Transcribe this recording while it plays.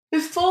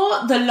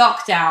Before the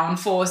lockdown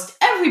forced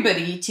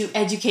everybody to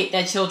educate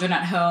their children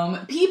at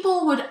home,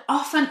 people would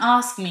often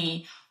ask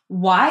me,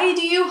 why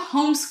do you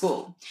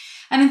homeschool?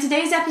 And in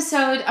today's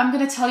episode, I'm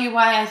going to tell you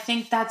why I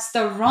think that's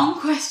the wrong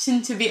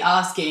question to be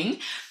asking.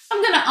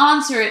 I'm going to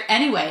answer it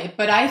anyway,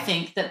 but I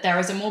think that there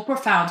is a more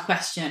profound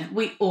question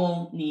we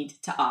all need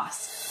to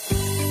ask.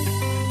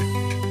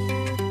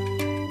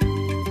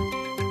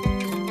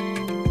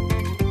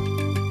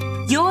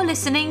 You're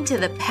listening to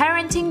the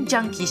Parenting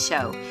Junkie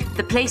Show,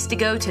 the place to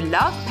go to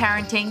love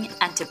parenting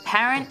and to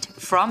parent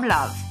from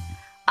love.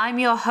 I'm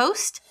your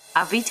host,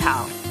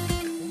 Avital.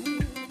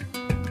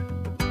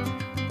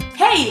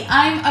 Hey,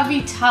 I'm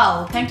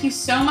Avital. Thank you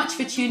so much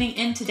for tuning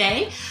in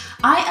today.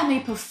 I am a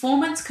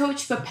performance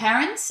coach for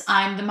parents.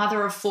 I'm the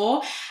mother of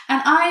 4,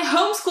 and I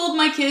homeschooled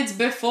my kids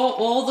before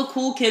all the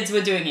cool kids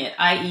were doing it,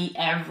 i.e.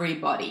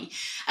 everybody.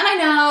 And I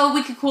know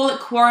we could call it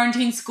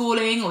quarantine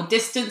schooling or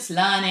distance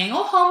learning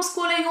or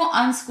homeschooling or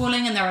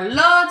unschooling, and there are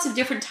lots of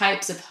different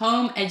types of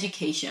home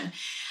education.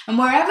 And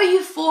wherever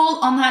you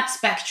fall on that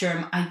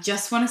spectrum, I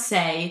just want to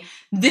say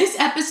this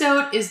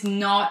episode is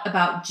not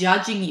about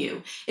judging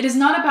you. It is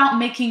not about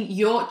making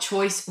your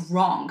choice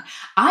wrong.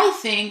 I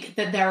think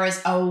that there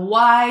is a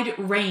wide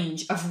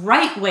range of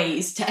right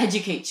ways to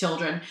educate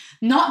children,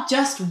 not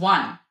just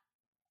one.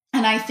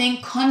 And I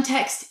think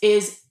context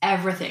is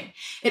everything.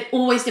 It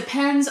always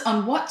depends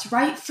on what's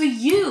right for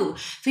you,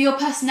 for your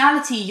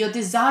personality, your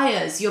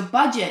desires, your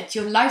budget,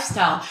 your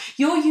lifestyle,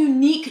 your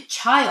unique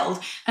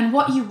child, and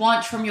what you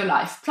want from your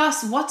life,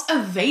 plus what's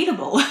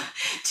available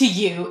to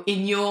you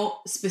in your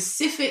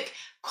specific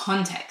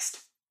context.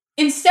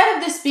 Instead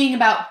of this being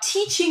about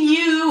teaching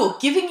you or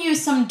giving you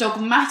some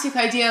dogmatic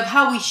idea of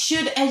how we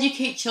should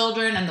educate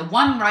children and the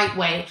one right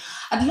way,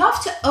 I'd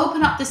love to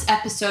open up this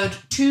episode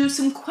to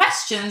some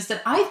questions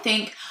that I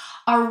think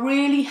are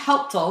really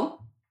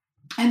helpful,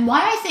 and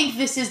why I think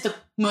this is the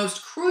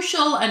most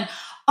crucial and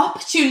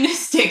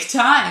opportunistic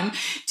time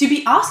to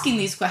be asking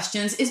these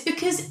questions is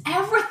because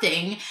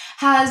everything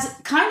has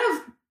kind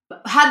of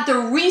had the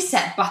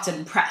reset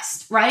button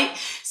pressed, right?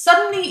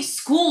 Suddenly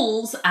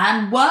schools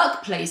and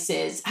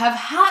workplaces have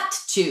had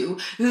to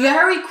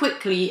very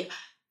quickly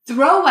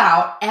throw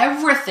out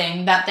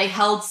everything that they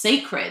held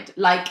sacred,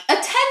 like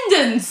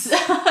attendance.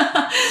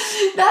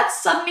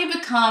 That's suddenly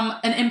become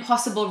an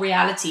impossible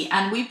reality,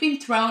 and we've been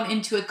thrown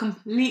into a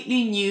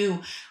completely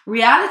new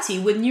reality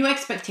with new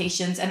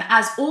expectations. And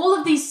as all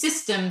of these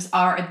systems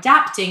are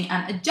adapting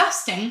and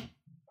adjusting,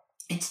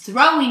 it's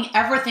throwing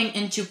everything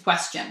into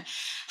question.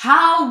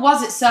 How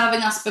was it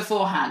serving us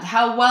beforehand?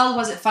 How well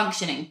was it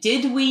functioning?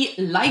 Did we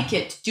like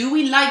it? Do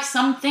we like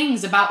some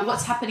things about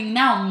what's happening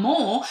now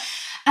more?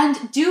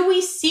 And do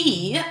we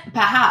see,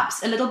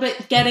 perhaps a little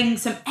bit getting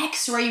some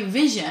X-ray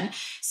vision,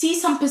 see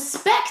some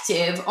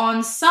perspective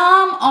on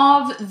some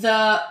of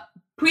the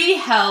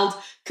pre-held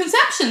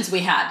conceptions we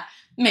had?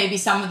 Maybe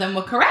some of them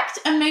were correct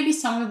and maybe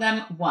some of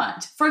them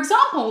weren't. For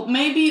example,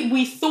 maybe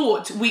we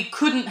thought we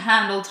couldn't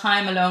handle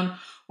time alone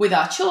with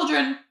our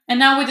children, and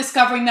now we're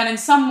discovering that in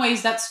some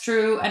ways that's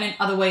true and in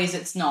other ways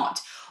it's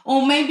not.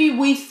 Or maybe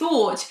we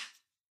thought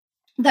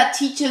that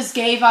teachers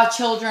gave our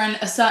children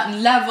a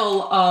certain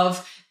level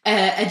of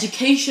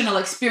educational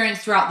experience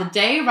throughout the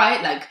day,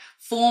 right? Like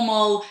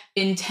formal,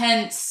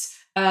 intense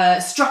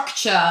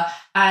structure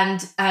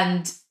and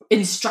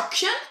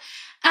instruction.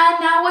 And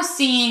now we're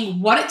seeing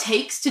what it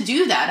takes to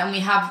do that. And we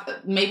have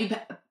maybe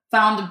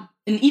found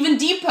an even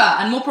deeper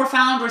and more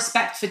profound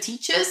respect for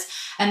teachers,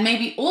 and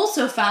maybe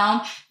also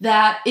found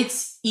that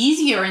it's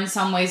easier in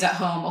some ways at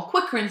home or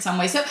quicker in some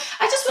ways. So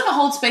I just want to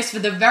hold space for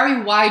the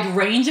very wide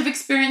range of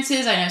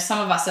experiences. I know some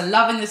of us are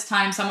loving this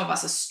time, some of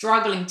us are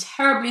struggling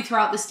terribly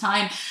throughout this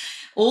time.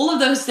 All of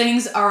those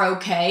things are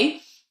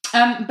okay.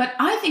 But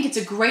I think it's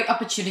a great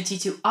opportunity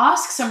to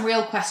ask some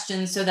real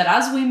questions so that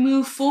as we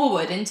move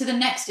forward into the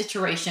next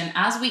iteration,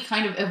 as we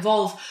kind of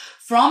evolve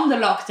from the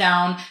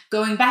lockdown,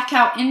 going back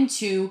out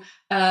into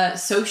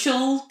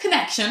social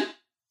connection,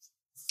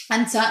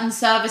 and certain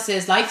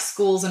services like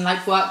schools and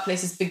like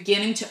workplaces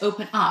beginning to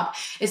open up,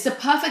 it's the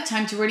perfect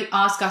time to really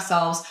ask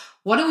ourselves,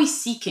 what are we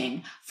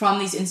seeking from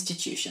these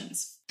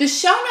institutions? The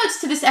show notes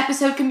to this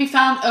episode can be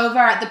found over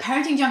at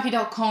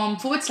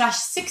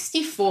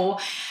theparentingjunkie.com/64.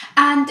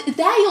 And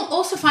there you'll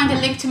also find a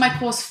link to my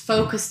course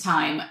Focus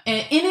Time.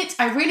 In it,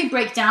 I really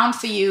break down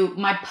for you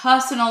my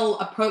personal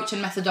approach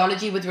and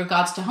methodology with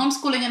regards to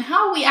homeschooling and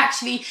how we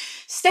actually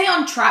stay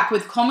on track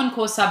with common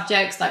core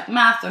subjects like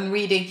math and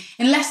reading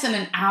in less than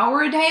an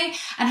hour a day,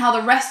 and how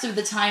the rest of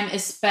the time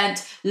is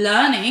spent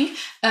learning,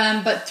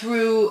 but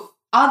through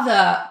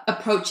other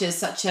approaches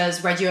such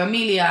as Reggio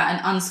Emilia and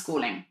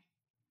unschooling.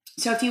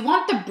 So if you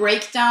want the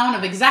breakdown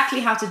of exactly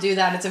how to do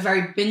that, it's a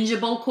very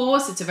bingeable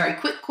course. It's a very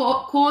quick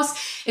course.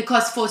 It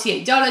costs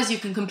 $48. You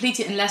can complete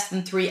it in less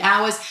than 3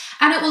 hours,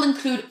 and it will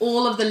include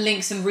all of the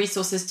links and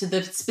resources to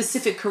the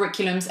specific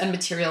curriculums and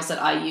materials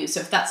that I use. So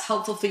if that's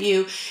helpful for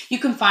you, you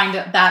can find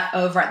that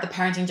over at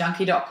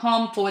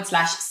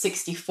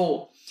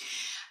theparentingjunkie.com/64.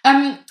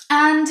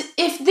 And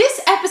if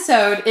this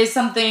episode is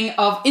something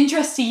of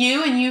interest to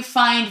you and you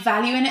find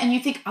value in it and you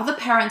think other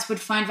parents would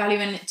find value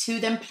in it too,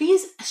 then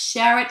please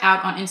share it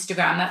out on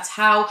Instagram. That's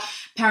how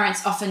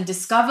parents often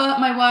discover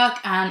my work,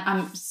 and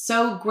I'm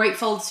so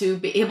grateful to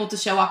be able to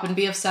show up and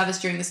be of service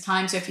during this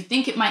time. So if you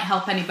think it might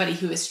help anybody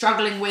who is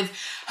struggling with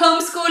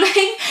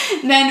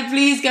homeschooling, then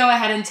please go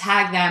ahead and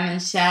tag them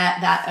and share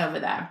that over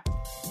there.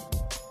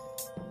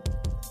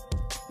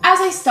 As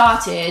I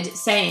started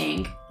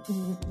saying,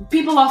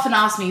 people often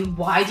ask me,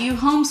 why do you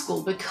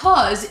homeschool?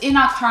 Because in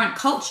our current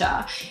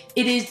culture,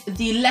 it is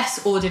the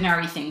less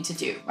ordinary thing to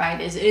do, right?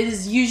 It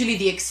is usually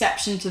the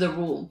exception to the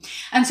rule.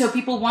 And so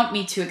people want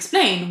me to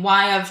explain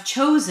why I've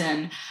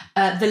chosen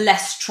the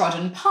less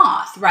trodden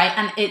path, right?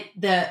 And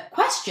the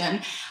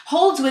question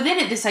holds within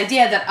it this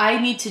idea that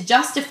I need to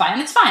justify,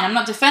 and it's fine, I'm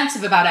not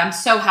defensive about it, I'm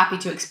so happy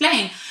to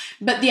explain.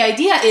 But the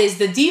idea is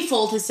the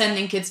default is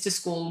sending kids to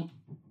school.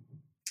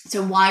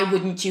 So why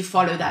wouldn't you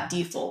follow that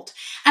default?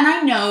 And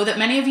I know that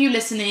many of you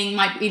listening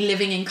might be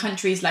living in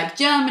countries like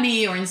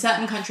Germany or in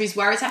certain countries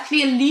where it's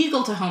actually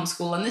illegal to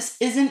homeschool. And this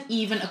isn't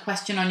even a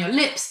question on your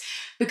lips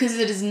because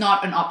it is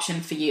not an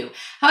option for you.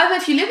 However,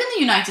 if you live in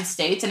the United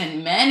States and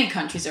in many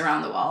countries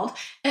around the world,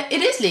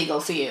 it is legal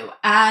for you.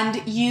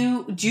 And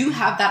you do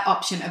have that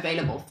option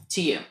available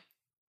to you.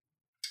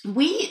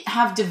 We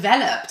have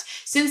developed,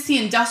 since the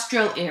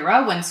industrial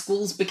era when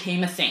schools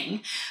became a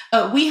thing,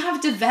 we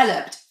have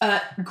developed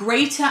a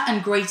greater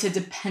and greater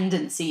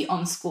dependency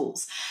on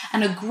schools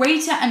and a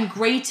greater and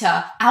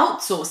greater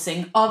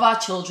outsourcing of our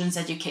children's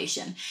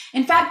education.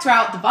 In fact,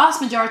 throughout the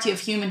vast majority of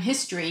human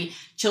history,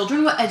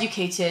 children were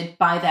educated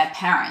by their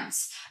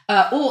parents.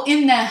 Or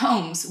in their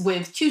homes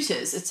with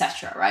tutors,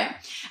 etc., right?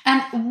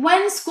 And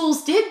when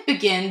schools did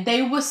begin,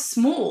 they were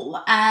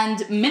small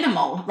and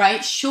minimal,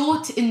 right?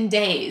 Short in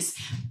days,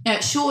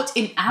 short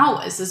in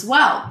hours as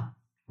well.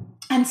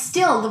 And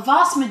still, the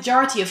vast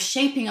majority of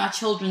shaping our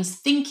children's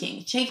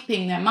thinking,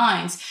 shaping their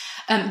minds,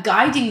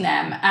 guiding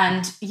them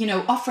and,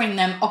 offering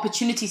them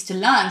opportunities to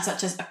learn,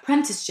 such as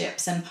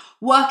apprenticeships and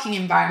working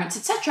environments,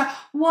 etc.,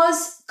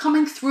 was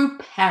coming through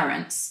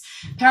parents.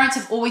 Parents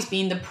have always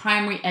been the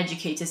primary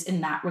educators in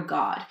that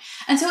regard.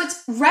 And so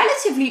it's a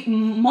relatively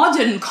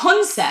modern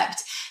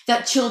concept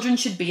that children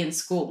should be in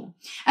school.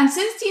 And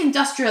since the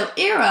industrial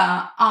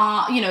era,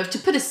 to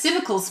put a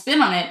cynical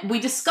spin on it, we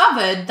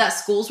discovered that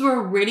schools were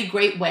a really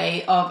great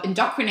way of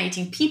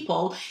indoctrinating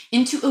people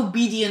into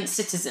obedient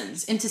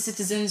citizens, into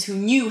citizens who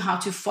knew how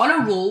to follow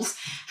rules,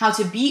 how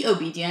to be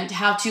obedient,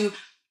 how to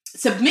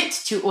submit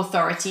to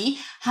authority,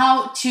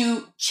 how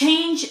to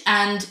change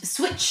and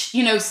switch,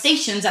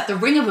 stations at the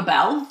ring of a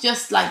bell,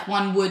 just like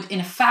one would in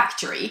a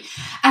factory.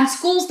 And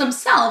schools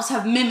themselves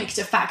have mimicked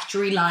a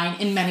factory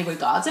line in many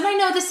regards. And I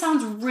know this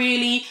sounds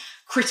really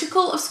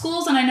critical of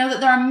schools, and I know that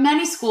there are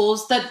many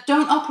schools that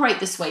don't operate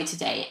this way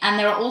today. And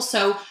there are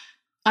also,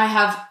 I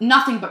have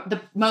nothing but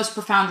the most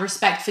profound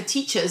respect for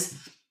teachers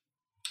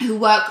who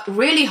work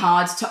really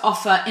hard to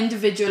offer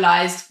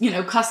individualized,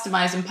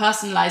 customized and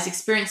personalized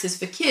experiences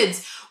for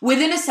kids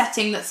within a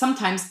setting that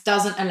sometimes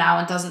doesn't allow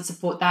and doesn't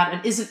support that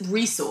and isn't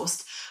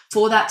resourced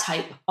for that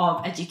type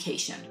of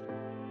education.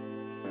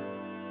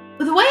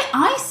 But the way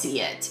I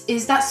see it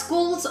is that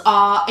schools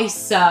are a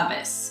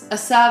service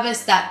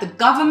that the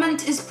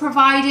government is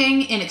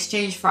providing in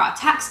exchange for our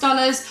tax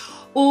dollars,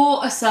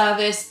 or a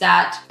service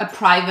that a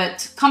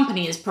private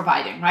company is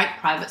providing, right?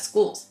 Private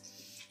schools.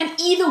 And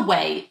either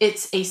way,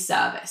 it's a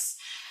service.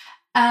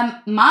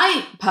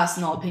 My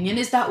personal opinion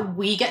is that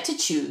we get to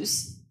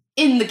choose,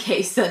 in the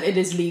case that it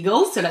is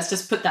legal, so let's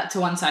just put that to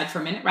one side for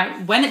a minute,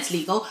 right? When it's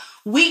legal,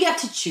 we get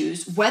to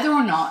choose whether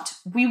or not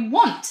we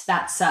want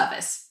that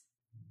service.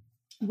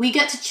 We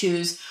get to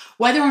choose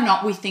whether or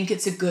not we think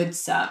it's a good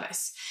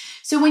service.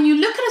 So when you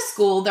look at a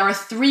school, there are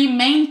three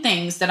main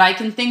things that I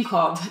can think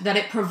of that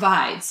it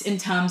provides in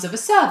terms of a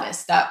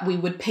service that we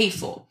would pay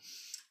for.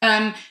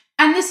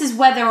 And this is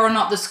whether or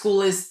not the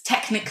school is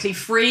technically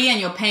free and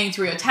you're paying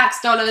through your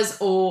tax dollars,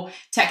 or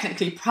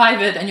technically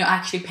private and you're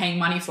actually paying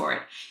money for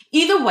it.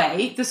 Either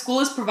way, the school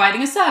is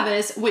providing a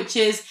service, which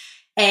is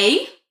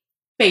A,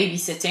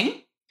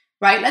 babysitting,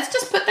 right? Let's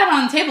just put that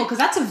on the table because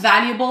that's a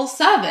valuable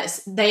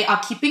service. They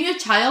are keeping your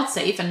child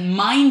safe and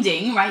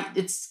minding, right?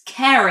 It's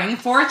caring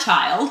for a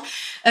child.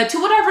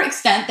 To whatever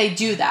extent they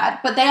do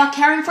that, but they are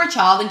caring for a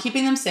child and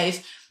keeping them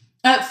safe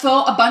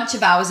for a bunch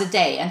of hours a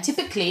day. And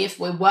typically, if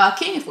we're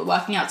working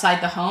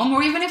outside the home,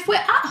 or even if we're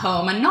at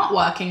home and not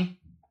working,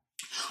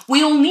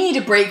 we all need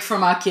a break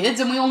from our kids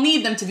and we all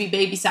need them to be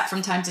babysat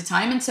from time to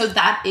time. And so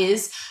that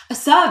is a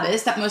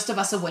service that most of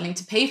us are willing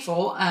to pay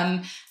for,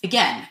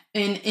 again,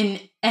 in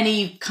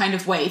any kind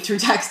of way, through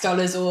tax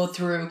dollars or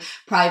through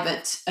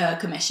private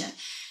commission.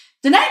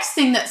 The next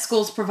thing that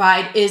schools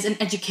provide is an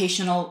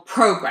educational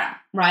program,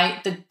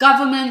 right? The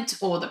government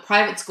or the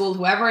private school,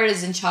 whoever it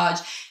is in charge,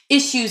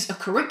 issues a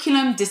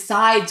curriculum,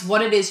 decides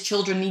what it is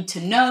children need to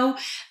know,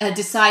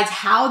 decides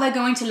how they're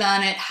going to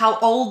learn it, how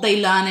old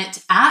they learn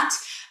it at,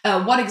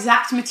 what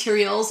exact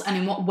materials and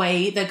in what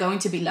way they're going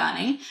to be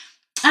learning.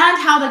 and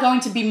how they're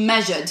going to be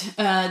measured,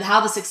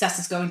 how the success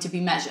is going to be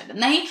measured.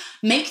 And they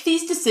make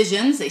these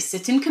decisions, they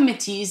sit in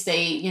committees,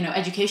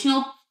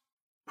 educational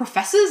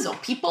professors or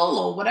people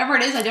or whatever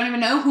it is, I don't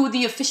even know who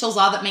the officials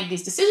are that make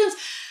these decisions,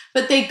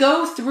 but they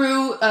go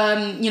through,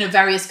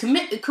 various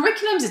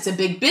curriculums. It's a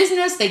big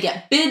business. They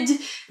get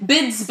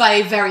bids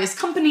by various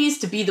companies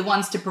to be the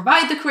ones to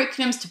provide the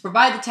curriculums, to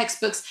provide the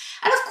textbooks.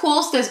 And of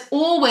course, there's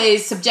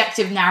always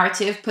subjective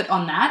narrative put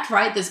on that,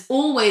 right? There's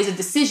always a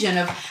decision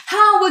of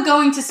how we're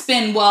going to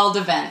spin world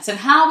events and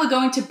how we're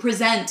going to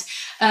present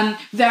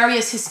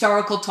various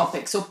historical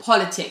topics or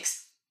politics,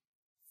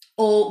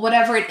 or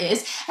whatever it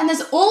is. And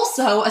there's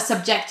also a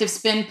subjective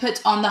spin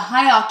put on the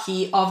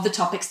hierarchy of the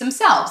topics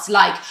themselves,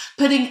 like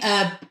putting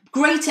a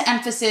greater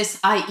emphasis,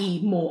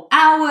 i.e. more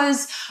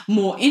hours,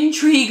 more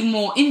intrigue,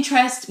 more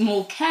interest,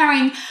 more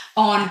caring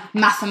on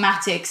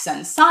mathematics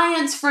and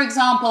science, for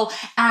example,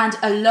 and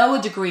a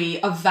lower degree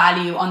of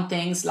value on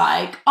things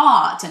like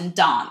art and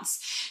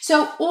dance.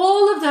 So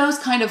all of those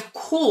kind of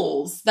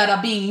calls that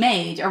are being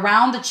made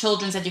around the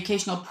children's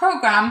educational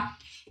program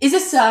is a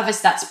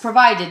service that's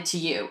provided to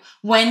you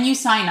when you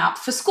sign up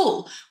for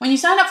school. When you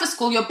sign up for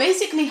school, you're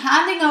basically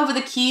handing over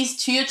the keys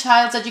to your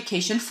child's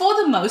education for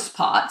the most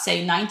part,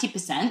 say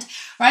 90%,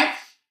 right?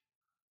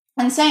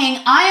 And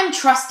saying, I am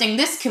trusting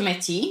this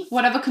committee,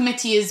 whatever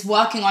committee is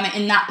working on it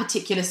in that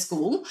particular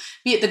school,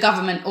 be it the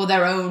government or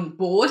their own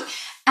board,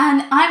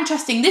 and I'm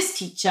trusting this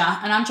teacher,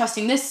 and I'm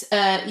trusting this,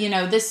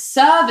 this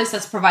service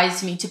that's provided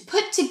to me to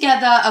put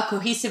together a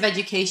cohesive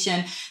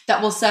education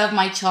that will serve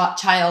my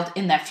child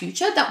in their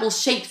future, that will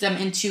shape them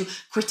into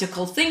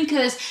critical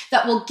thinkers,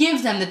 that will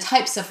give them the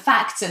types of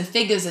facts and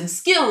figures and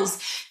skills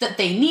that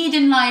they need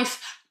in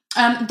life,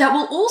 that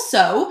will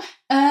also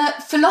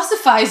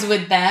philosophize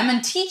with them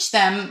and teach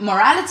them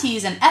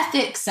moralities and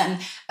ethics and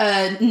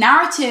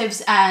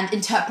narratives and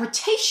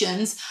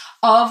interpretations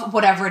of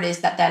whatever it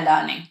is that they're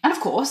learning. And of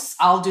course,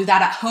 I'll do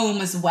that at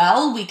home as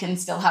well. We can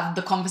still have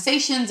the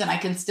conversations and I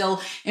can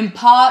still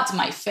impart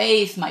my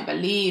faith, my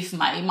belief,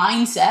 my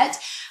mindset.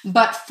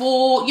 But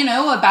for,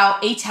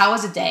 about 8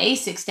 hours a day,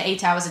 6 to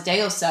 8 hours a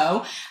day or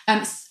so,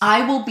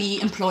 I will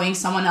be employing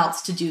someone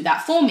else to do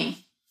that for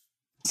me.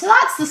 So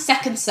that's the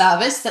second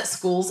service that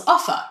schools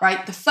offer,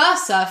 right? The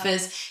first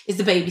service is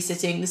the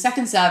babysitting. The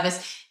second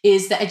service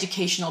is the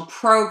educational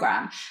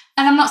program.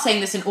 And I'm not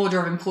saying this in order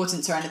of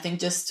importance or anything,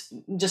 just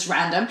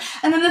random.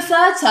 And then the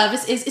third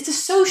service is it's a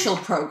social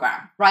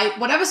program, right?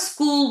 Whatever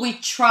school we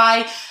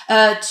try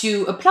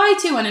to apply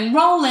to and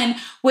enroll in,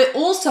 we're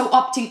also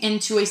opting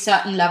into a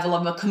certain level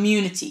of a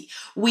community.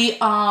 We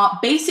are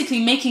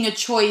basically making a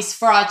choice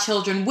for our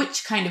children,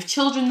 which kind of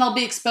children they'll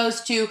be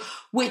exposed to,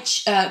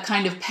 which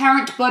kind of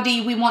parent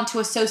body we want to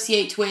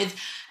associate with,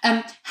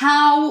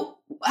 how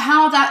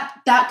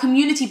that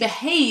community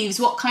behaves,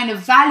 what kind of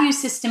value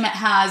system it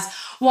has,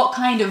 what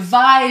kind of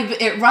vibe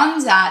it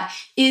runs at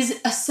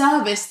is a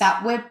service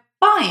that we're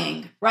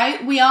buying,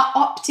 right? We are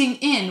opting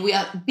in, we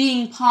are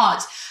being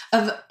part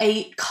of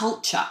a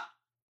culture.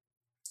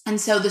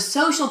 And so the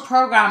social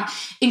program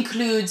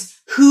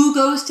includes who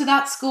goes to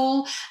that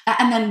school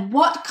and then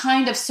what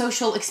kind of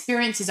social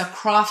experiences are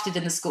crafted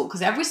in the school,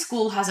 because every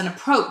school has an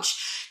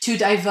approach to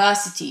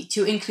diversity,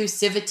 to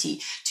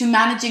inclusivity, to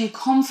managing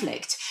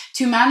conflict,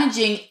 to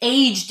managing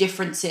age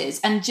differences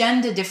and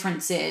gender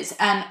differences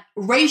and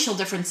racial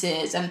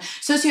differences and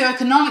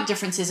socioeconomic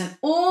differences and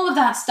all of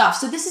that stuff.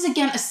 So this is,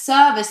 again, a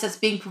service that's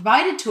being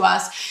provided to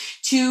us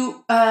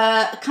to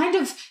kind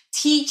of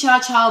teach our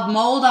child,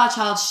 mold our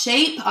child,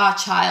 shape our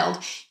child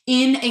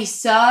in a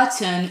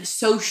certain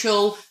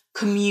social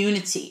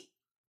community.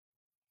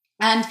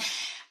 And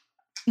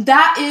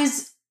that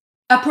is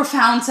a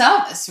profound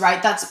service,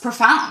 right? That's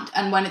profound.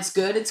 And when it's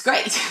good, it's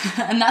great.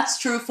 And that's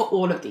true for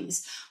all of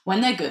these.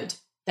 When they're good,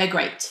 they're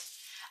great.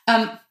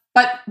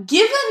 But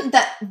given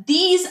that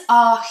these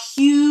are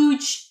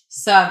huge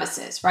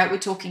services, right? We're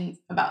talking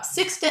about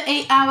 6 to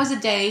 8 hours a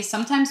day,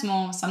 sometimes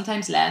more,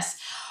 sometimes less,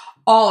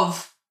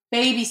 of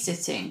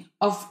babysitting,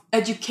 of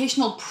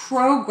educational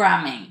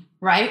programming,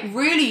 right?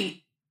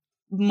 Really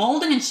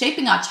molding and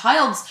shaping our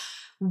child's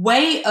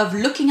way of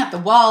looking at the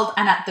world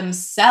and at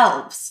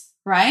themselves,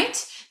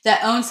 right? Their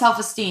own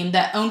self-esteem,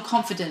 their own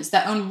confidence,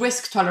 their own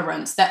risk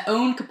tolerance, their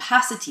own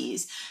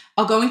capacities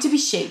are going to be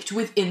shaped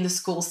within the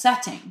school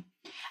setting.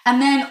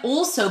 And then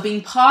also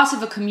being part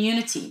of a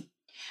community.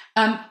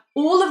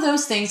 All of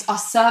those things are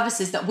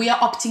services that we are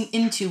opting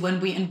into when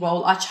we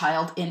enroll our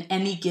child in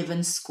any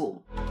given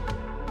school.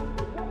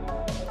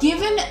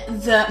 Given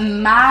the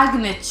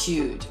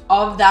magnitude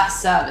of that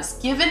service,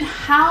 given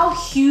how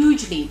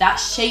hugely that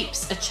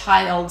shapes a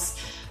child's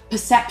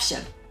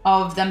perception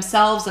of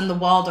themselves and the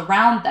world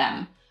around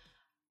them,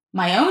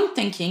 my own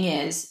thinking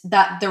is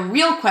that the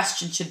real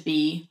question should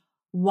be,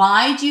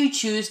 why do you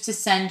choose to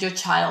send your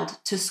child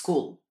to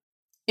school?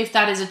 If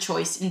that is a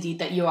choice indeed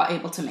that you are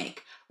able to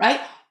make, right?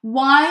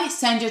 Why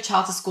send your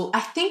child to school? I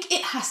think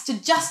it has to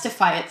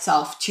justify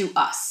itself to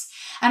us.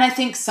 And I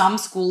think some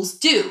schools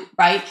do,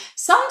 right?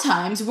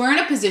 Sometimes we're in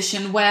a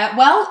position where,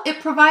 well,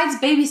 it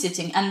provides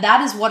babysitting and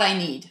that is what I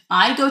need.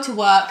 I go to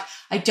work,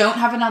 I don't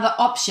have another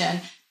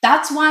option.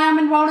 That's why I'm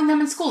enrolling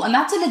them in school. And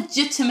that's a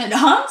legitimate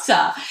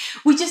answer.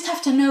 We just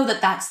have to know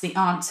that that's the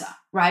answer,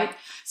 right?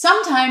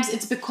 Sometimes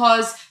it's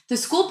because the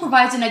school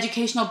provides an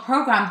educational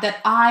program that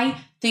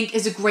I think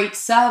is a great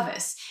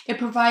service. It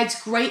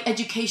provides great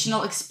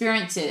educational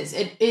experiences.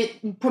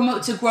 It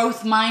promotes a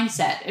growth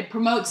mindset. It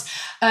promotes,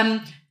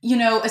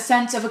 a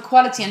sense of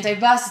equality and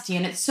diversity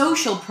in its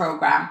social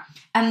program.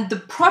 And the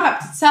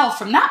product itself,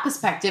 from that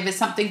perspective, is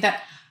something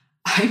that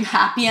I'm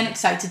happy and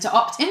excited to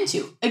opt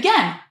into.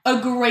 Again,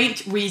 a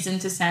great reason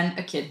to send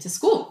a kid to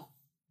school.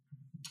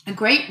 A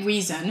great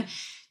reason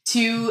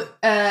to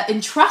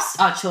entrust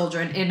our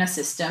children in a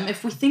system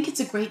if we think it's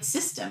a great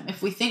system,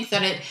 if we think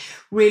that it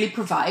really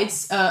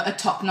provides a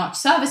top-notch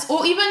service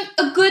or even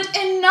a good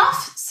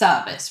enough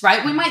service,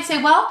 right? We might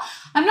say, well,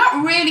 I'm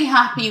not really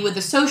happy with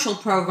the social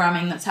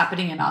programming that's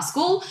happening in our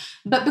school,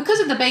 but because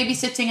of the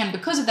babysitting and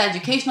because of the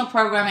educational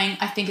programming,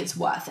 I think it's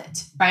worth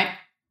it, right?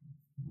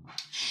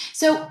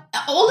 So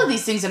all of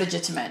these things are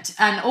legitimate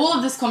and all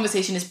of this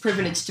conversation is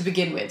privileged to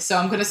begin with. So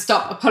I'm going to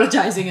stop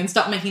apologizing and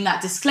stop making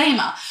that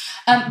disclaimer.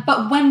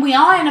 But when we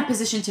are in a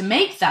position to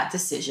make that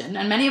decision,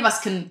 and many of us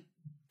can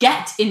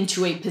get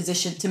into a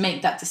position to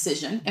make that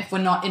decision if we're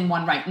not in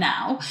one right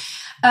now,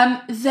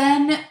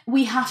 then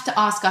we have to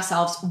ask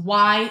ourselves,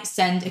 why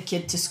send a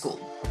kid to school?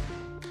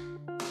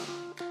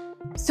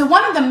 So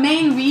one of the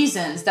main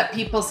reasons that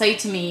people say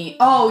to me,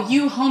 oh,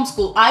 you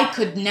homeschool, I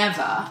could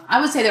never.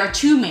 I would say there are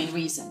two main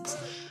reasons.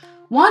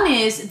 One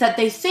is that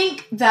they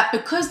think that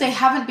because they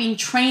haven't been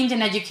trained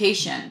in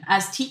education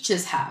as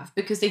teachers have,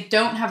 because they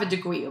don't have a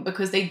degree or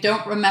because they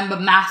don't remember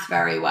math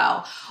very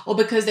well or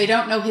because they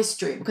don't know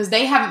history, because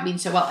they haven't been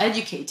so well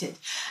educated,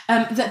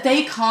 that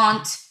they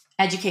can't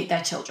educate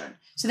their children.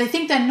 So they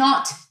think they're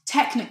not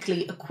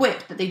technically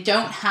equipped, that they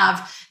don't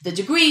have the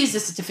degrees,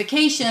 the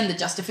certification, the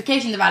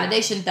justification, the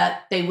validation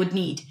that they would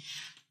need.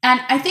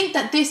 And I think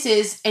that this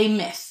is a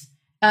myth.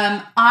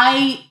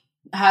 I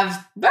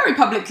have very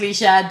publicly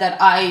shared that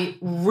I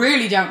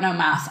really don't know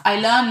math. I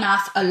learn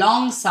math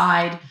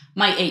alongside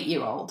my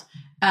 8-year-old.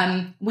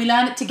 We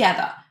learn it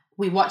together.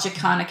 We watch a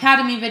Khan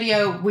Academy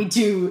video, we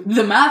do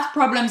the math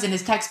problems in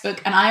his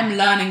textbook, and I am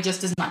learning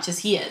just as much as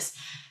he is.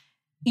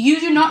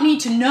 You do not need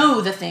to know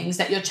the things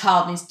that your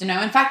child needs to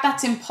know. In fact,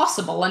 that's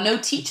impossible, and no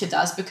teacher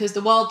does, because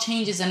the world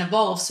changes and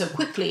evolves so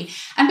quickly,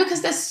 and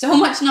because there's so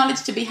much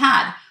knowledge to be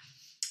had.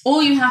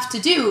 All you have to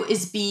do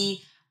is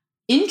be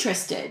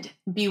interested,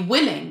 be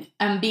willing,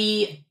 and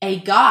be a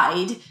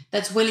guide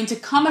that's willing to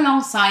come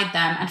alongside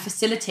them and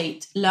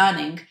facilitate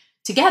learning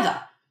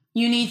together.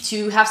 You need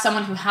to have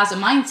someone who has a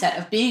mindset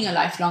of being a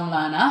lifelong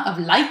learner, of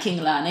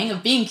liking learning,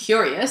 of being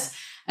curious,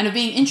 and of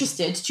being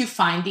interested to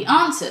find the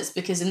answers,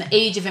 because in the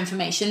age of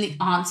information, the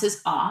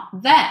answers are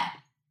there.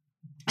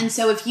 And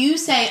so if you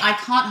say, I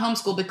can't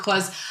homeschool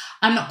because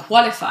I'm not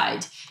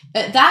qualified,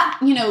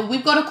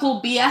 we've got to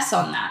call BS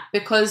on that,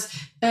 because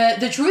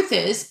the truth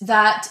is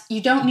that you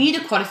don't need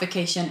a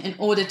qualification in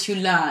order to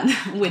learn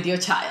with your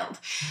child.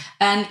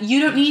 And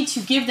you don't need to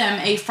give them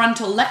a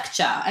frontal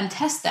lecture and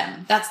test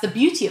them. That's the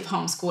beauty of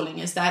homeschooling,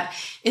 is that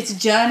it's a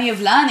journey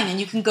of learning and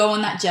you can go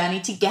on that journey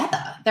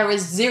together. There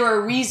is zero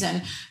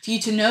reason for you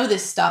to know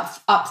this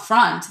stuff up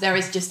front. There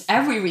is just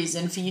every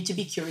reason for you to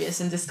be curious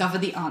and discover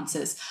the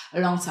answers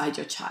alongside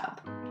your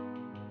child.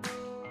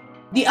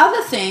 The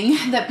other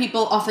thing that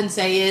people often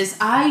say is,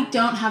 I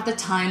don't have the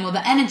time or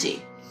the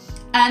energy.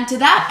 And to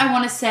that, I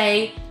want to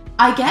say,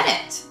 I get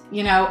it.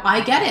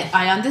 I get it.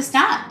 I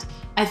understand.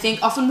 I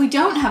think often we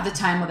don't have the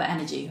time or the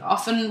energy.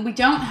 Often we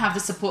don't have the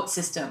support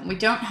system. We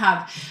don't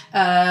have,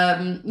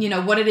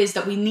 what it is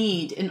that we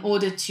need in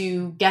order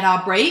to get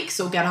our breaks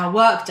or get our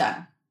work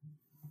done.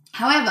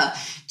 However,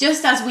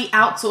 just as we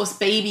outsource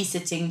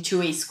babysitting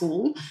to a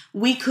school,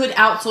 we could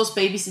outsource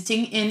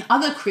babysitting in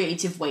other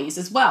creative ways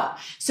as well.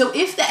 So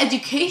if the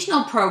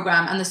educational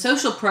program and the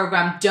social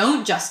program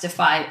don't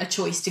justify a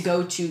choice to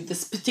go to the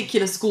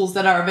particular schools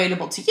that are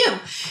available to you,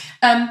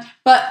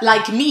 but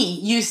like me,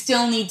 you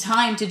still need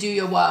time to do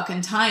your work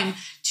and time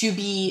to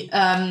be,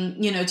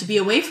 to be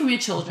away from your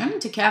children,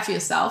 to care for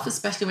yourself,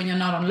 especially when you're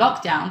not on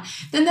lockdown,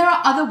 then there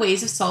are other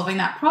ways of solving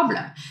that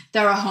problem.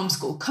 There are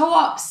homeschool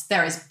co-ops,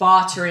 there is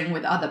bartering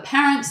with other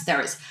parents,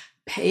 there is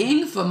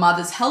paying for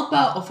mother's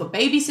helper or for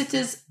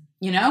babysitters,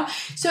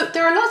 So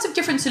there are lots of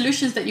different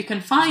solutions that you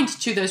can find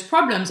to those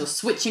problems, or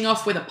switching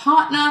off with a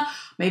partner,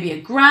 maybe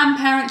a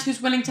grandparent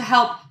who's willing to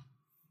help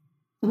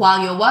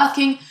while you're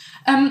working.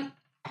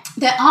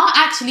 There are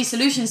actually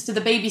solutions to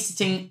the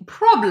babysitting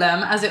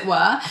problem, as it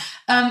were,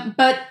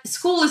 but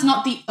school is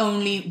not the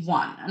only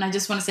one. And I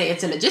just want to say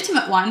it's a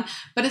legitimate one,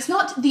 but it's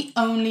not the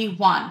only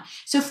one.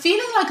 So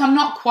feeling like I'm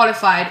not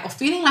qualified or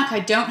feeling like I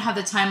don't have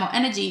the time or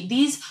energy,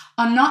 these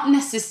are not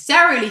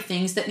necessarily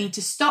things that need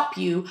to stop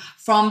you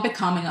from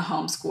becoming a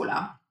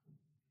homeschooler.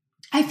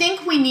 I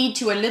think we need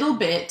to a little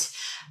bit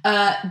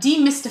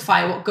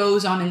demystify what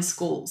goes on in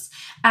schools.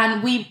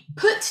 And we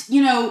put,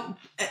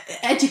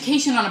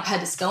 education on a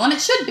pedestal, and it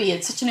should be.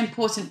 It's such an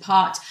important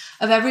part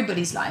of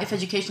everybody's life.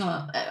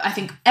 Educational, I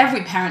think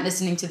every parent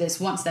listening to this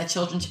wants their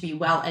children to be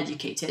well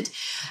educated.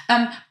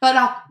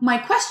 But my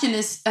question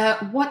is,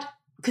 what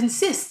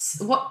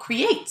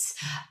creates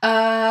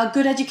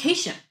good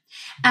education?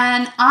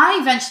 And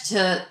I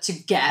venture to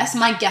guess,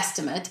 my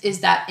guesstimate is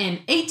that in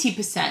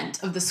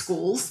 80% of the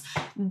schools,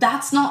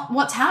 that's not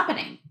what's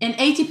happening. In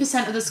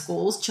 80% of the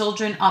schools,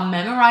 children are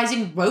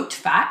memorizing rote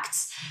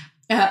facts,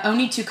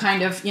 only to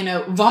kind of,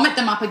 vomit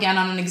them up again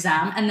on an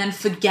exam and then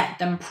forget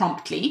them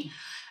promptly.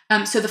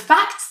 So the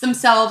facts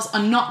themselves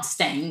are not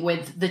staying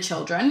with the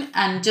children.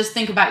 And just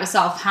think about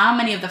yourself, how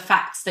many of the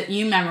facts that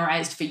you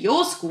memorized for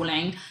your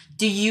schooling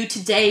do you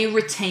today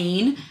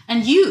retain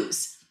and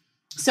use?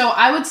 So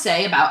I would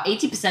say about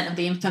 80% of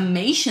the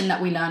information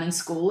that we learn in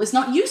school is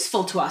not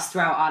useful to us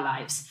throughout our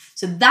lives.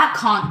 So that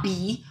can't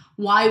be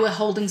why we're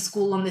holding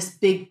school on this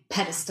big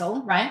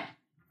pedestal, right?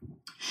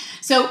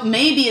 So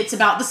maybe it's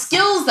about the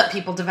skills that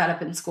people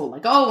develop in school.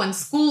 Like, in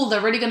school, they're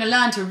really going to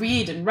learn to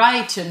read and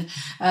write and,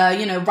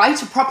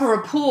 write a proper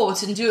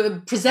report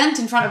and present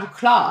in front of a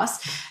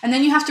class. And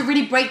then you have to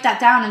really break that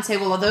down and say,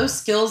 well, are those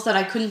skills that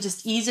I couldn't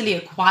just easily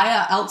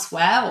acquire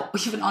elsewhere or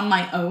even on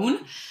my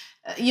own?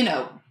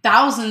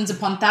 Thousands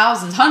upon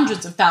thousands,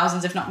 hundreds of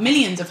thousands, if not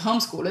millions of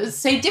homeschoolers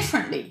say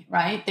differently,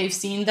 right? They've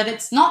seen that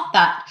it's not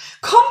that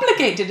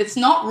complicated. It's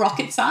not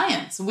rocket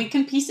science. We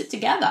can piece it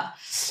together.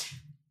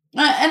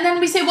 And then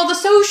we say, well, the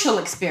social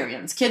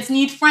experience, kids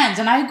need friends.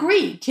 And I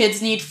agree,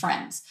 kids need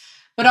friends.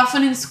 But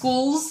often in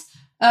schools,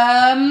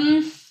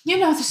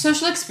 the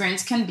social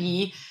experience can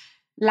be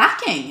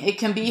lacking. It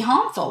can be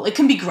harmful. It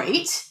can be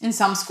great in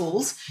some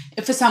schools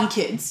for some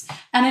kids.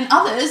 And in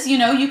others,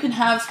 you can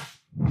have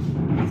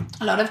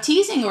a lot of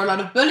teasing or a lot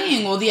of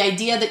bullying, or the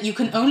idea that you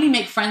can only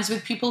make friends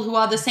with people who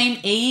are the same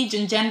age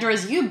and gender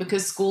as you,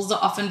 because schools are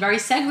often very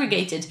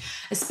segregated,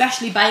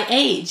 especially by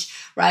age,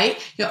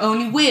 right? You're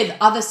only with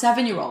other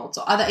 7-year-olds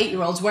or other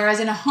 8-year-olds. Whereas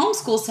in a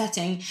homeschool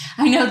setting,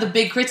 I know the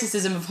big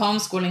criticism of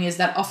homeschooling is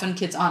that often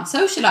kids aren't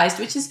socialized,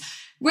 which is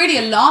really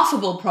a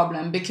laughable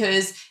problem,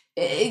 because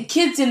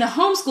kids in a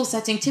homeschool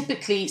setting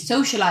typically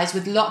socialize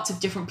with lots of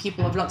different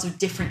people of lots of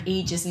different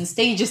ages and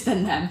stages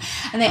than them.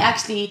 And they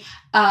actually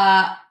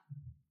are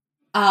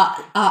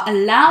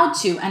allowed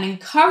to and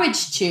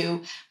encouraged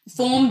to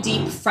form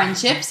deep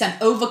friendships and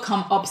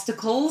overcome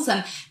obstacles.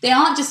 And they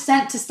aren't just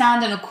sent to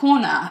stand in a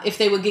corner if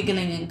they were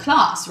giggling in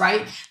class,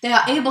 right? They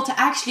are able to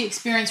actually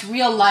experience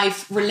real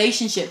life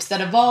relationships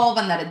that evolve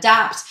and that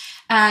adapt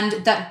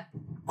and that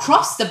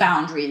cross the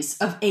boundaries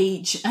of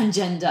age and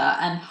gender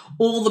and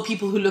all the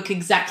people who look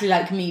exactly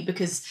like me,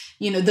 because,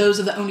 those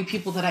are the only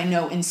people that I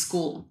know in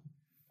school.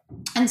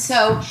 And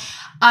so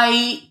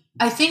I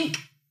think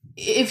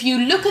if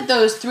you look at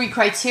those 3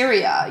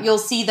 criteria, you'll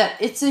see that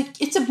it's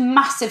a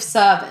massive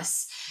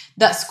service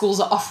that schools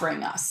are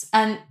offering us.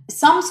 And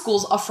some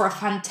schools offer a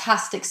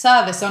fantastic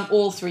service on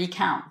all 3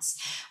 counts.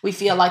 We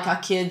feel like our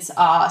kids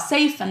are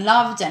safe and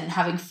loved and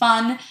having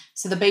fun,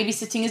 so the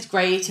babysitting is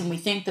great, and we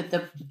think that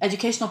the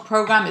educational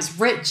program is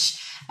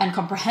rich and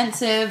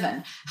comprehensive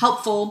and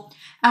helpful.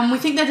 And we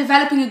think they're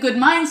developing a good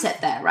mindset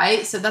there,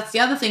 right? So that's the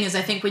other thing, is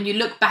I think when you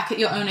look back at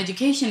your own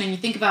education and you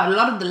think about a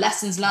lot of the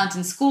lessons learned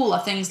in school are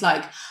things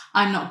like,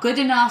 I'm not good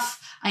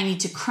enough, I need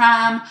to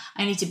cram,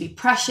 I need to be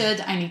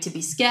pressured, I need to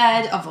be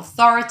scared of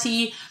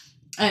authority,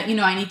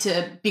 I need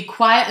to be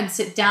quiet and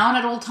sit down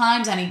at all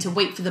times, I need to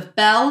wait for the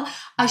bell.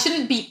 I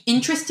shouldn't be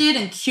interested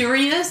and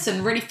curious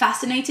and really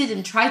fascinated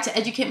and try to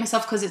educate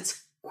myself because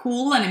it's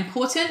cool and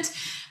important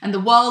and the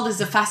world is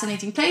a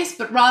fascinating place,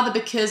 but rather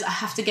because I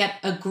have to get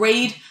a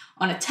grade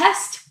on a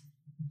test,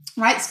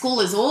 right? School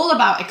is all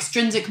about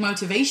extrinsic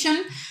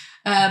motivation,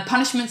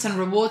 punishments and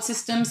reward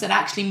systems that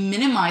actually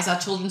minimize our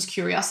children's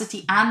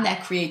curiosity and their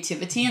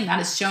creativity. And that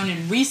is shown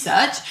in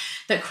research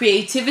that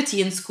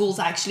creativity in schools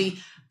actually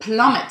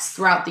plummets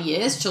throughout the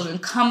years. Children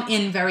come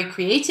in very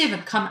creative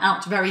and come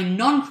out very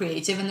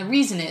non-creative. And the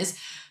reason is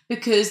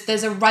because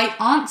there's a right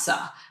answer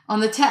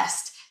on the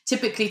test.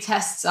 Typically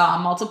tests are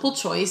multiple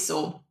choice,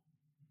 or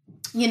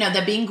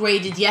they're being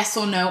graded yes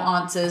or no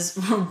answers,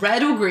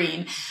 red or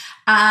green.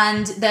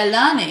 And they're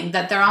learning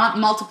that there aren't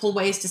multiple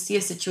ways to see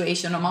a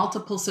situation or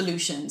multiple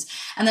solutions.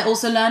 And they're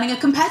also learning a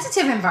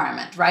competitive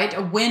environment, right?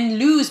 A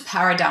win-lose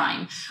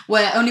paradigm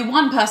where only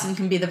one person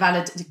can be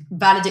the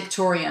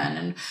valedictorian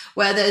and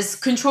where there's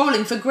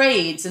controlling for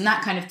grades and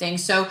that kind of thing.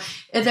 So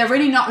they're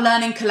really not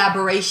learning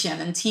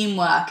collaboration and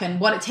teamwork and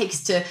what it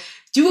takes to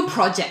do a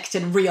project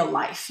in real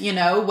life,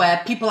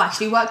 where people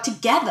actually work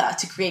together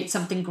to create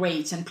something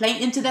great and play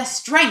into their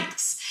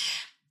strengths.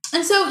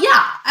 And so,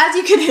 as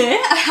you can hear,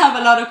 I have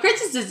a lot of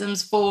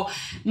criticisms for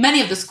many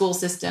of the school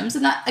systems.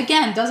 And that,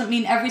 again, doesn't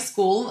mean every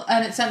school,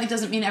 and it certainly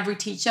doesn't mean every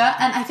teacher.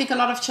 And I think a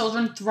lot of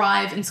children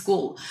thrive in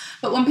school.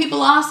 But when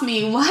people ask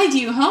me, why do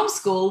you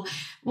homeschool?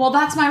 Well,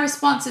 that's my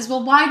response is,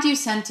 well, why do you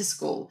send to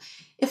school?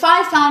 If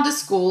I found a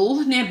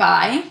school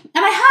nearby,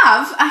 and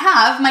I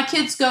have, my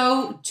kids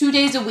go 2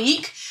 days a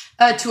week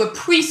to a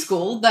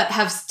preschool that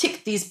have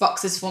ticked these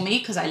boxes for me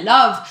because I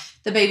love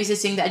the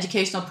babysitting, the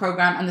educational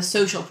program, and the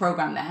social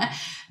program there.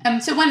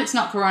 So when it's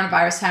not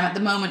coronavirus time, at the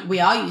moment, we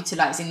are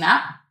utilizing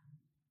that.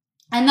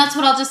 And that's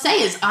what I'll just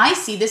say is I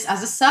see this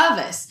as a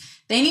service.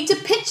 They need to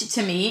pitch it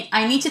to me.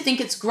 I need to think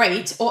it's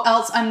great, or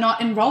else I'm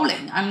not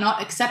enrolling. I'm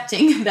not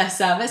accepting their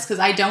service because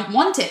I don't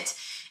want it.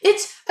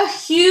 It's a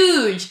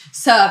huge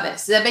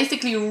service. They're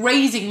basically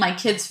raising my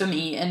kids for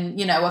me in,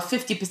 a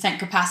 50%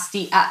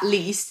 capacity at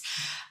least.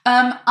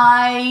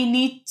 I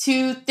need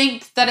to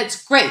think that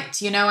it's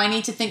great. I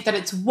need to think that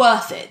it's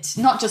worth it.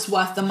 Not just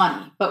worth the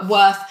money, but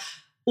worth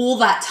all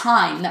that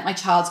time that my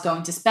child's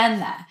going to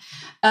spend there.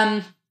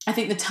 I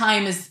think the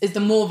time is the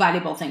more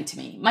valuable thing to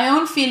me. My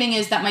own feeling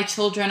is that my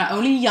children are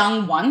only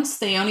young once.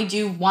 They only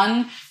do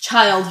one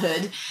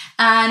childhood.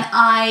 And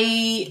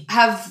I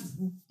have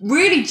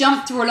really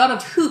jumped through a lot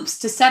of hoops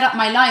to set up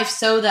my life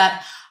so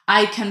that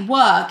I can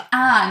work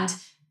and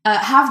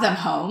have them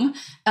home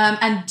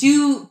and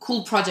do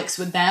cool projects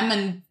with them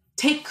and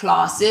take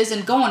classes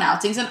and go on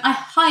outings. And I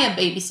hire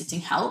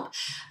babysitting help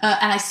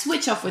and I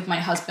switch off with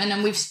my husband,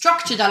 and we've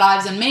structured our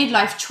lives and made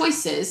life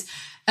choices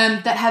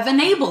that have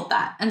enabled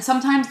that. And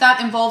sometimes that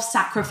involves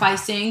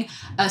sacrificing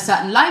a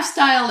certain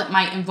lifestyle. It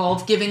might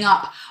involve giving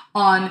up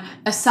on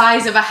a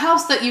size of a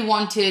house that you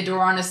wanted, or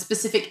on a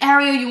specific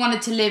area you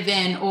wanted to live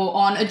in, or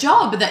on a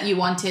job that you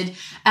wanted,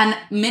 and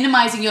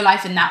minimizing your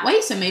life in that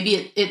way. So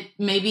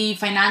maybe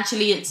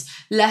financially it's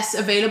less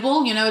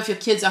available. If your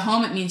kids are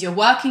home, it means you're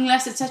working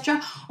less,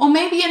 etc. Or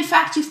maybe in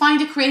fact you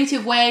find a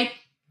creative way,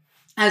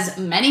 as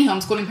many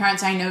homeschooling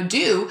parents I know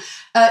do,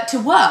 to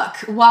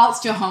work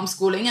whilst you're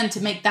homeschooling and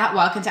to make that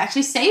work and to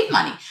actually save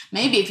money.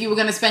 Maybe if you were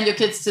going to spend your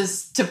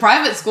kids to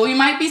private school, you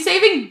might be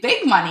saving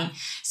big money.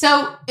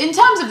 So in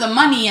terms of the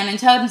money and in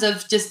terms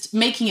of just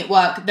making it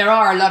work, there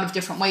are a lot of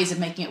different ways of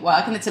making it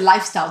work, and it's a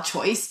lifestyle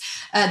choice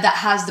that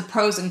has the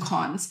pros and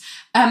cons.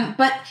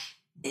 But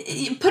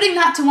putting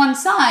that to one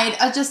side,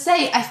 I'll just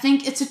say I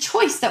think it's a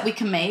choice that we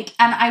can make,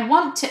 and I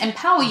want to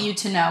empower you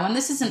to know, and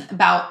this isn't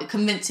about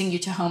convincing you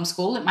to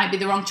homeschool. It might be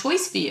the wrong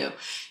choice for you,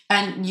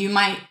 and you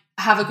might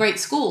have a great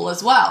school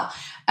as well,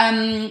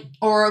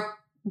 or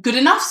a good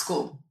enough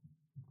school,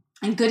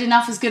 and good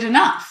enough is good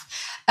enough.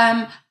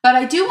 But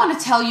I do want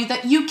to tell you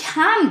that you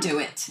can do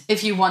it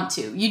if you want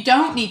to. You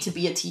don't need to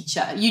be a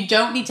teacher. You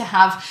don't need to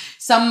have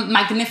some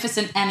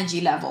magnificent energy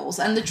levels.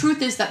 And the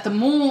truth is that the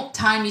more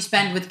time you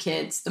spend with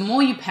kids, the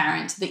more you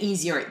parent, the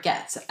easier it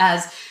gets.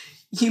 As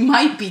you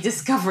might be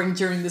discovering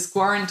during this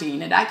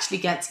quarantine, it actually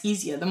gets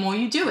easier the more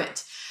you do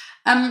it.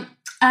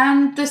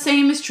 And the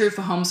same is true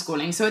for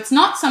homeschooling. So it's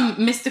not some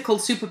mystical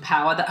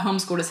superpower that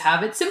homeschoolers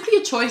have. It's simply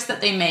a choice that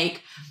they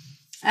make.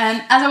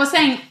 And as I was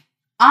saying,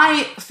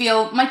 I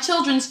feel my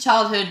children's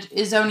childhood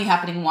is only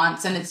happening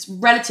once, and it's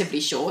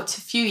relatively short,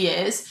 a few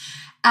years.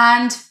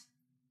 And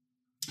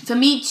for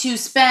me to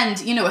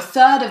spend, a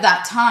third of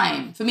that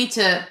time, for me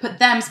to put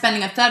them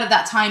spending a third of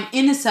that time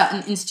in a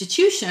certain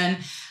institution,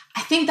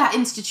 I think that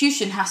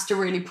institution has to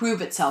really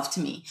prove itself to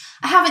me.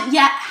 I haven't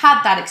yet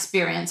had that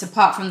experience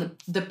apart from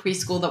the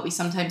preschool that we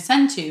sometimes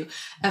send to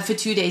for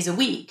 2 days a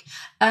week.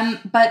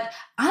 But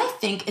I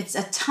think it's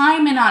a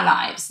time in our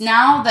lives,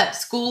 now that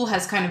school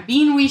has kind of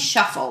been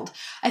reshuffled,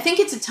 I think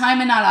it's a time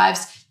in our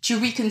lives to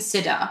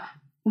reconsider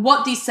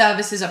what these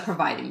services are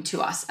providing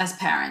to us as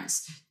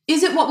parents.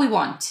 Is it what we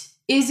want?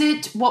 Is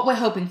it what we're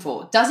hoping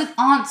for? Does it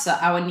answer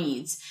our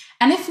needs?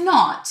 And if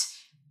not,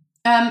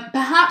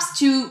 perhaps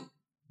to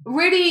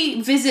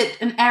really visit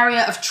an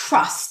area of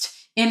trust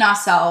in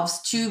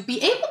ourselves to be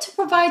able to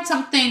provide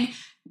something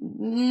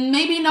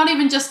maybe not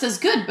even just as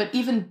good, but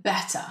even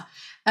better.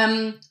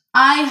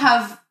 I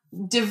have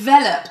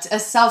developed a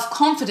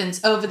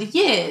self-confidence over the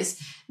years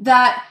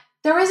that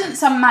there isn't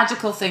some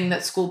magical thing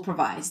that school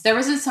provides. There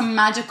isn't some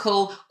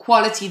magical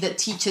quality that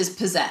teachers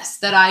possess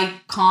that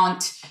I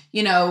can't,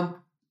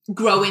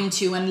 grow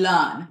into and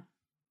learn.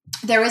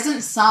 There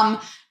isn't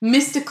some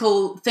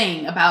mystical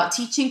thing about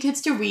teaching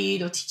kids to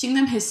read or teaching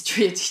them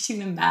history or teaching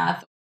them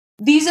math.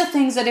 These are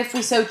things that if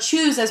we so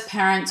choose as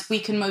parents, we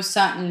can most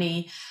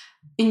certainly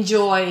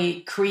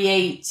enjoy,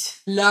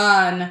 create,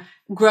 learn,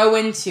 grow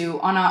into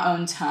on our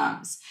own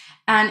terms.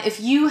 And if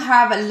you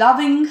have a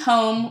loving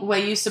home where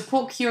you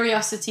support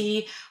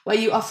curiosity, where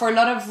you offer a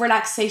lot of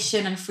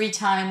relaxation and free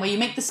time, where you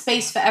make the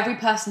space for every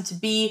person to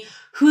be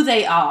who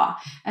they are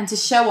and to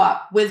show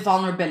up with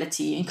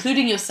vulnerability,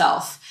 including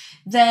yourself,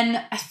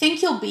 then I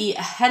think you'll be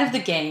ahead of the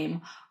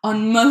game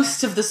on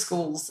most of the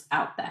schools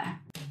out there.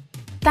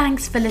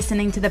 Thanks for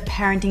listening to the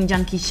Parenting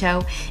Junkie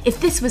Show. If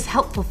this was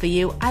helpful for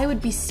you, I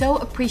would be so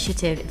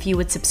appreciative if you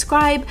would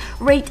subscribe,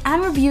 rate,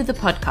 and review the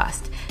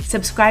podcast.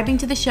 Subscribing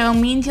to the show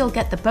means you'll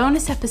get the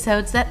bonus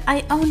episodes that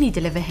I only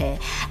deliver here.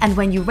 And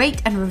when you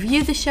rate and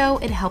review the show,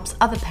 it helps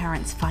other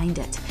parents find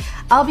it.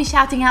 I'll be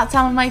shouting out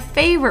some of my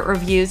favorite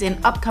reviews in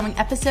upcoming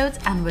episodes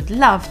and would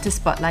love to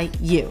spotlight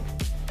you.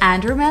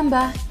 And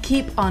remember,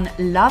 keep on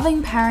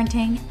loving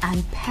parenting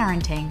and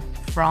parenting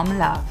from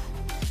love.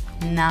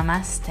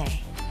 Namaste.